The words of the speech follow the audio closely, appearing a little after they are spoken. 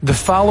The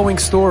following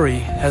story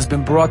has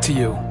been brought to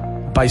you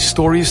by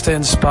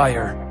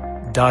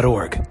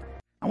StoriesToInspire.org.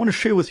 I want to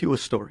share with you a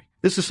story.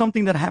 This is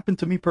something that happened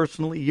to me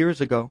personally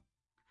years ago.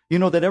 You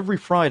know that every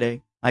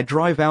Friday I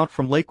drive out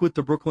from Lakewood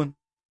to Brooklyn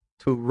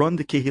to run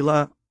the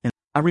Kehillah. And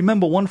I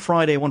remember one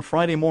Friday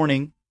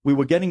morning, we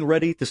were getting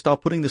ready to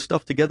start putting the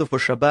stuff together for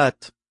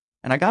Shabbat.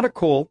 And I got a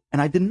call,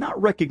 and I did not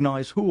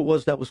recognize who it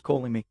was that was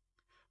calling me.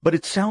 But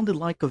it sounded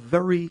like a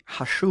very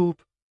hashub,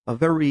 a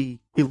very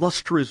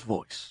illustrious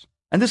voice.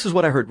 And this is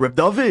what I heard. Reb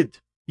David,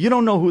 you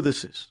don't know who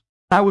this is.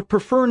 I would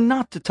prefer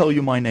not to tell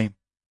you my name.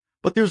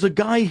 But there's a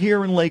guy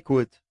here in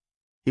Lakewood.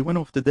 He went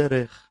off the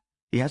derech.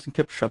 He hasn't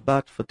kept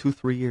Shabbat for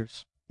 2-3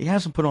 years. He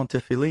hasn't put on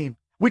tefillin.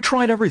 We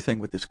tried everything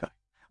with this guy.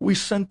 We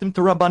sent him to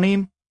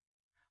Rabbanim.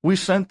 We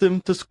sent him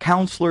to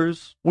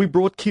counselors. We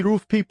brought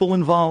Kiruf people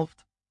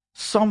involved.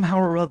 Somehow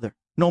or other,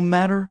 no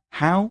matter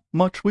how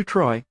much we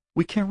try,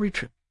 we can't reach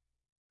him.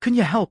 Can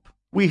you help?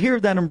 We hear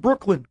that in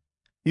Brooklyn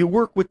you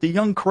work with the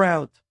young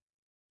crowd.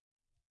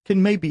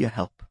 Can maybe you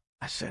help?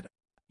 I said,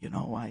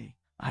 I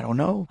don't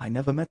know. I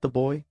never met the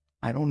boy.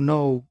 I don't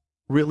know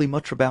really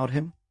much about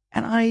him.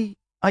 And I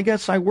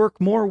guess I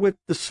work more with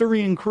the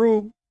Syrian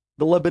crew,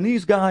 the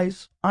Lebanese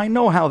guys. I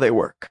know how they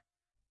work.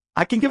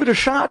 I can give it a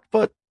shot,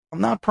 but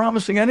I'm not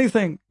promising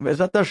anything.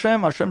 Bezat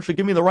Hashem should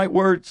give me the right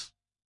words.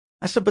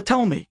 I said, but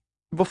tell me,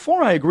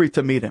 before I agree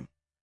to meet him,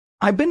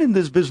 I've been in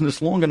this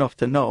business long enough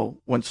to know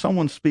when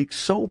someone speaks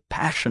so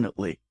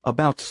passionately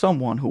about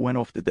someone who went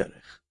off the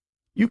derech.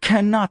 You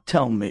cannot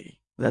tell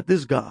me that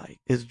this guy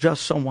is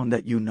just someone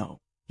that you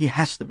know. He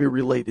has to be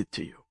related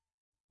to you.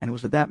 And it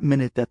was at that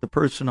minute that the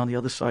person on the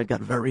other side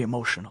got very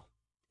emotional.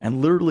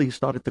 And literally he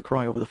started to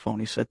cry over the phone.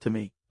 He said to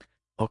me,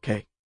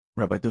 okay,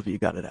 Rabbi Duvi, you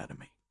got it out of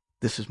me.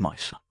 This is my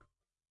son.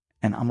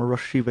 And I'm a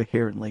Rosh Yeshiva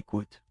here in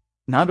Lakewood.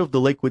 Not of the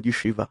Lakewood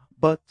Yeshiva,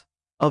 but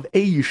of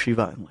a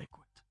yeshiva in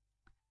Lakewood.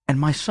 And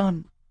my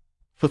son,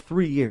 for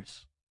 3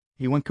 years,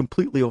 he went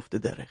completely off the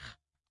derech.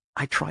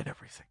 I tried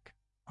everything.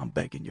 I'm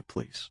begging you,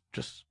 please,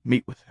 just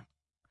meet with him.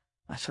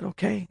 I said,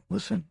 okay,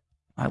 listen,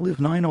 I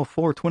live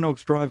 904 Twin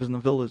Oaks Drive in the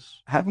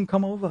Villas. Have him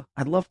come over.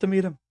 I'd love to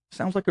meet him.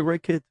 Sounds like a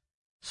great kid.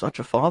 Such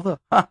a father.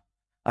 Ha!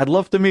 I'd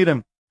love to meet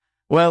him.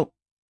 Well,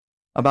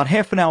 about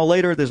half an hour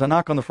later, there's a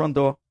knock on the front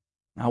door.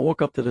 I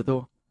walk up to the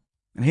door,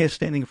 and here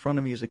standing in front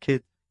of me is a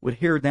kid with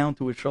hair down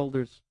to his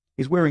shoulders.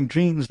 He's wearing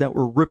jeans that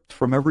were ripped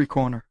from every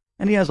corner.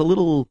 And he has a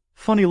little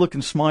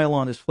funny-looking smile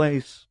on his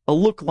face, a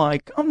look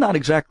like, I'm not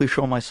exactly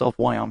sure myself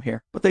why I'm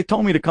here, but they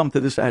told me to come to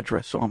this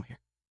address, so I'm here.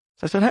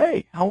 So I said,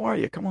 hey, how are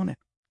you? Come on in.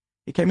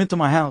 He came into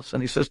my house,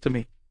 and he says to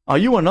me, are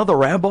you another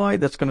rabbi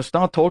that's going to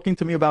start talking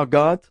to me about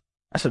God?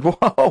 I said,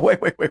 whoa,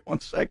 wait 1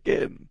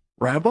 second.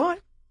 Rabbi?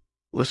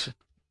 Listen,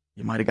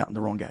 you might have gotten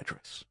the wrong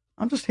address.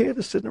 I'm just here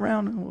to sit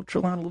around and we'll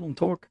chill out a little and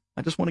talk.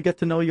 I just want to get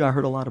to know you. I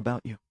heard a lot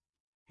about you.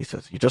 He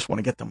says, you just want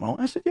to get to know?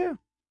 I said, yeah,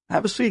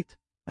 have a seat.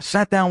 I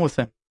sat down with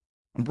him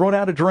and brought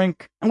out a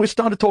drink, and we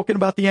started talking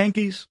about the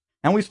Yankees,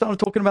 and we started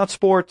talking about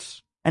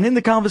sports. And in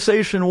the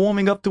conversation,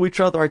 warming up to each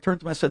other, I turned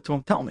to him and I said to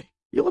him, tell me,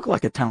 you look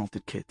like a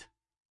talented kid.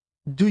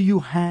 Do you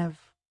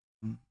have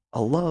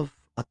a love,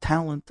 a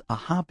talent, a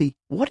hobby?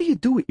 What do you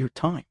do with your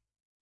time?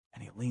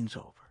 And he leans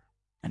over,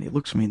 and he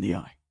looks me in the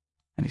eye,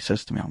 and he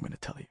says to me, I'm going to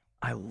tell you,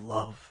 I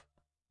love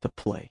to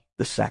play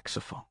the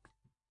saxophone.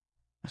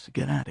 I said,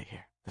 get out of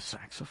here. The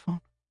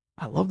saxophone?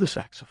 I love the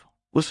saxophone.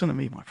 Listen to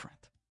me, my friend.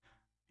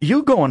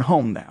 You going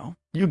home now,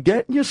 you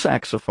get your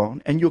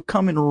saxophone, and you're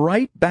coming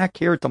right back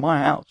here to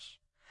my house,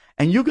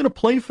 and you're going to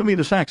play for me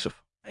the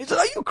saxophone. He said,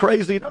 are you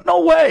crazy?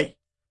 No way.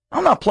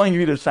 I'm not playing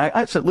you the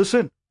saxophone. I said,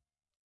 listen,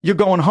 you're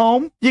going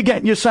home, you're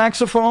getting your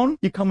saxophone,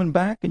 you're coming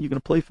back, and you're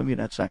going to play for me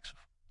that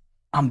saxophone.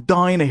 I'm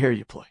dying to hear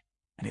you play.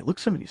 And he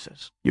looks at me and he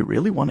says, you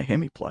really want to hear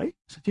me play? I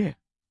said, yeah,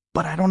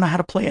 but I don't know how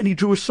to play any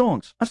Jewish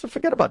songs. I said,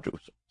 forget about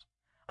Jewish songs.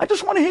 I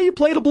just want to hear you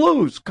play the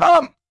blues.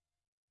 Come.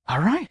 All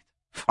right,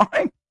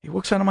 fine. He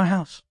walks out of my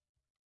house.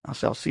 I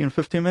said, I'll see you in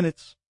 15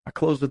 minutes. I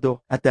closed the door.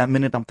 At that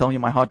minute, I'm telling you,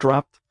 my heart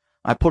dropped.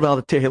 I put out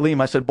a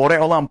Tehillim. I said, Borei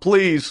Olam,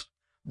 please,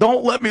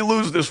 don't let me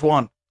lose this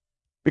one.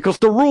 Because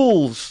the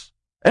rules,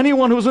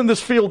 anyone who's in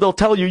this field, they'll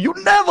tell you, you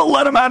never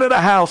let him out of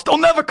the house. They'll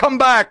never come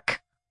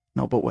back.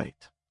 No, but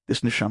wait. This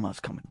neshama is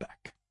coming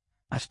back.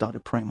 I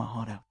started praying my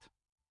heart out.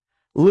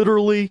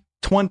 Literally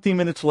 20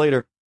 minutes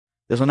later,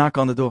 there's a knock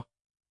on the door.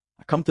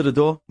 I come to the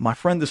door. My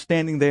friend is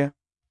standing there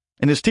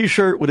in his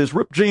T-shirt with his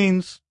ripped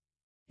jeans.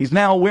 He's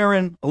now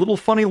wearing a little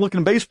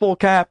funny-looking baseball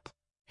cap,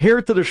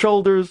 hair to the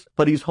shoulders,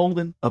 but he's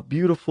holding a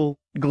beautiful,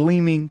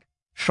 gleaming,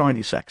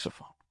 shiny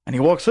saxophone. And he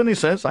walks in, he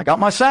says, I got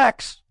my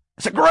sax.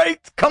 I said,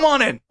 great, come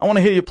on in. I want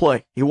to hear you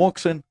play. He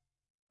walks in.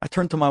 I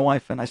turn to my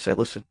wife and I said,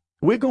 listen,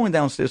 we're going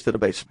downstairs to the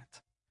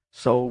basement.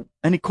 So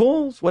any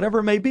calls, whatever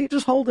it may be,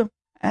 just hold them.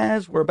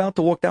 As we're about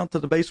to walk down to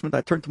the basement, I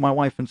turn to my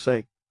wife and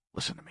say,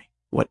 listen to me.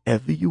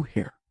 Whatever you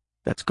hear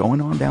that's going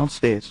on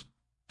downstairs,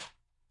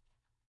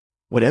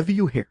 whatever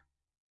you hear,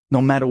 no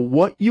matter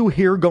what you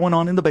hear going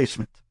on in the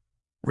basement,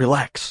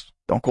 relax.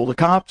 Don't call the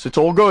cops. It's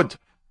all good.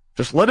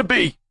 Just let it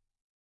be.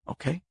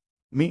 Okay?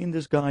 Me and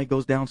this guy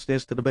goes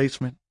downstairs to the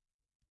basement.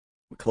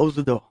 We close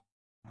the door.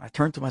 I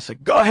turned to him, I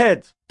said, go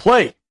ahead,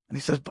 play. And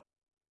he says, but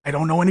I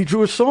don't know any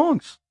Jewish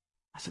songs.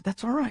 I said,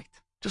 that's all right.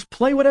 Just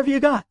play whatever you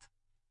got.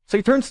 So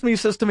he turns to me, he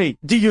says to me,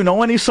 do you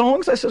know any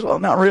songs? I says, well,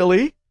 not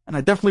really. And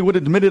I definitely would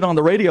admit it on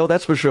the radio,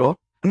 that's for sure.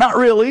 Not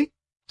really.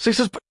 So he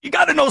says, but you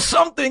got to know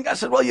something. I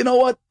said, well, you know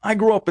what? I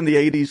grew up in the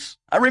 80s.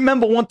 I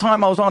remember one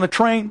time I was on a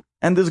train,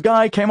 and this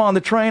guy came on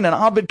the train, and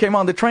Abed came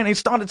on the train, and he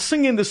started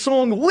singing the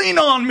song, Lean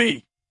on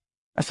Me.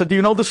 I said, do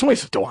you know the song? He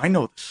said, do I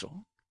know the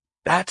song?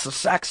 That's a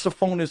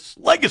saxophonist's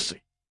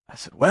legacy. I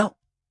said, well,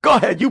 go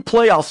ahead, you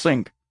play, I'll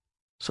sing.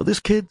 So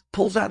this kid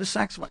pulls out his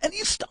saxophone, and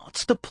he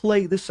starts to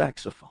play the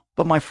saxophone.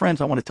 But my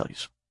friends, I want to tell you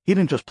something. He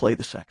didn't just play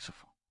the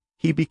saxophone.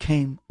 He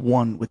became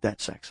one with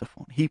that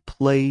saxophone. He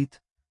played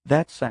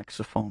that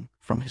saxophone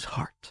from his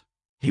heart.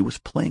 He was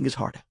playing his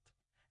heart out.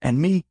 And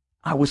me,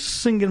 I was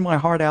singing my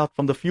heart out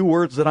from the few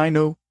words that I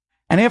knew.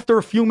 And after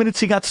a few minutes,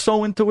 he got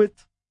so into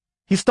it.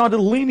 He started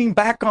leaning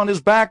back on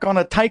his back on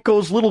a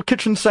Tyco's little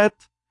kitchen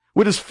set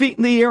with his feet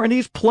in the air, and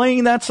he's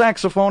playing that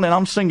saxophone, and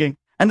I'm singing.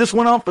 And this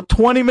went on for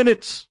 20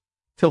 minutes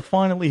till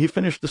finally he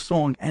finished the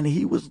song, and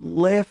he was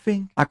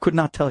laughing. I could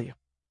not tell you.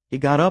 He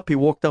got up, he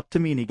walked up to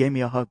me, and he gave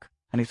me a hug.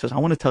 And he says, I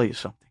want to tell you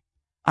something.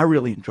 I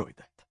really enjoyed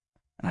that.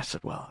 And I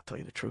said, well, I'll tell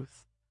you the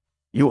truth.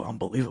 You are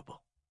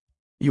unbelievable.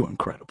 You are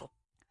incredible.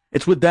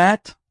 It's with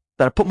that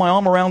I put my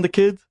arm around the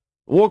kid,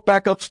 walked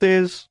back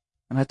upstairs,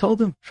 and I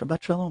told him,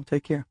 Shabbat Shalom,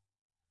 take care.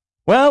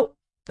 Well,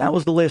 that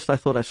was the last I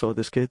thought I saw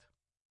this kid.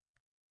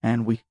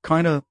 And we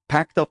kind of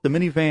packed up the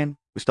minivan.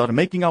 We started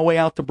making our way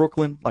out to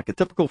Brooklyn like a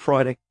typical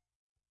Friday.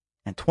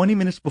 And 20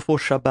 minutes before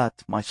Shabbat,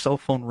 my cell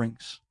phone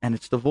rings, and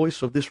it's the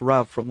voice of this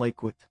Rav from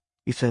Lakewood.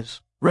 He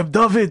says, Reb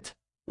David,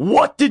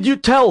 what did you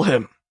tell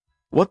him?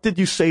 What did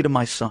you say to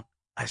my son?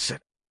 I said,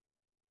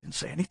 I didn't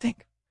say anything.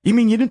 You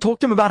mean you didn't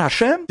talk to him about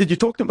Hashem? Did you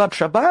talk to him about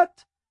Shabbat?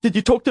 Did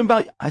you talk to him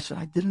about... I said,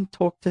 I didn't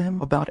talk to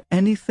him about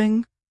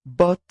anything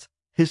but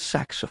his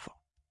saxophone.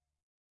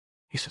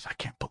 He says, I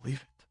can't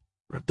believe it.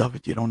 Reb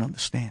David, you don't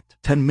understand.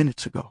 10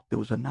 minutes ago, there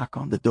was a knock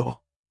on the door.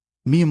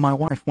 Me and my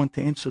wife went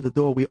to answer the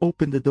door. We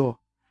opened the door,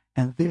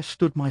 and there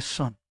stood my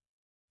son,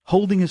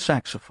 holding his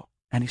saxophone.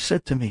 And he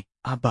said to me,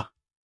 Abba,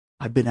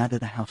 I've been out of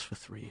the house for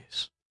 3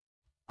 years.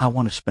 I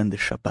want to spend the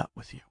Shabbat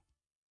with you.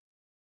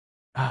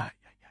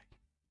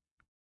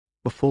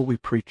 Before we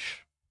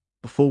preach,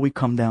 before we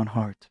come down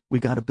hard, we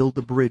got to build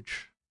a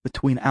bridge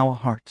between our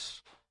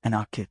hearts and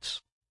our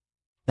kids.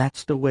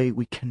 That's the way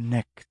we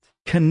connect.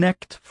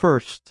 Connect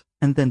first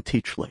and then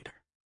teach later.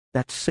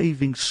 That's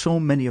saving so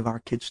many of our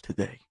kids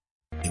today.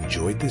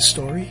 Enjoyed this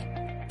story?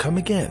 Come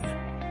again.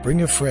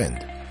 Bring a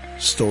friend.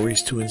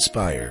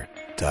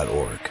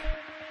 StoriesToInspire.org